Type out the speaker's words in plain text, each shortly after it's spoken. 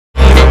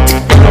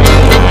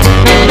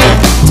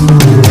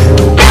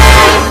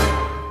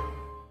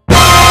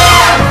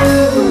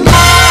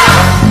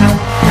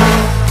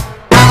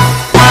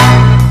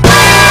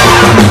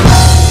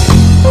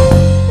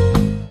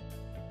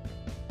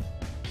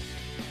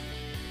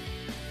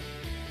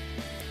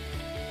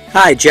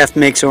Hi, Jeff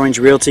Makes Orange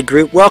Realty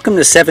Group. Welcome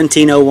to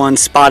 1701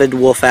 Spotted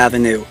Wolf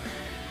Avenue.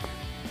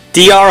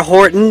 D.R.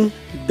 Horton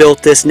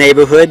built this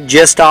neighborhood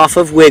just off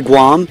of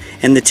Wigwam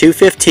in the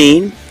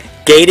 215.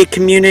 Gated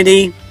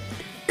community,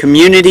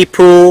 community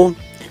pool,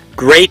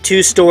 great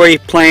two-story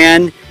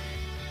plan,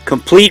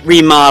 complete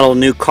remodel,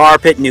 new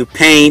carpet, new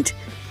paint,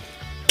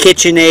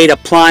 KitchenAid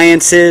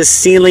appliances,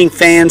 ceiling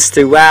fans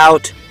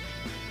throughout,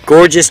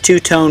 gorgeous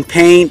two-tone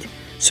paint,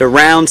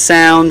 surround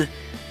sound.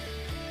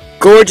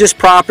 Gorgeous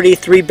property,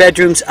 3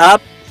 bedrooms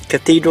up,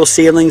 cathedral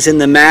ceilings in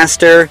the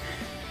master,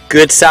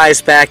 good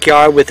sized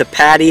backyard with a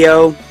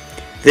patio.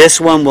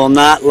 This one will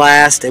not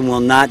last and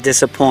will not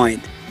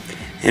disappoint.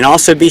 And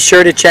also be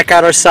sure to check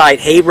out our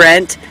site,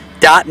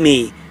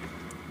 heyrent.me.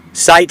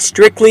 Site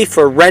strictly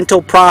for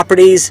rental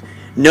properties,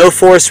 no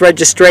forced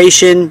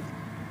registration,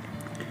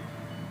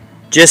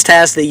 just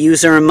has the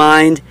user in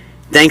mind.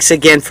 Thanks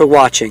again for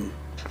watching.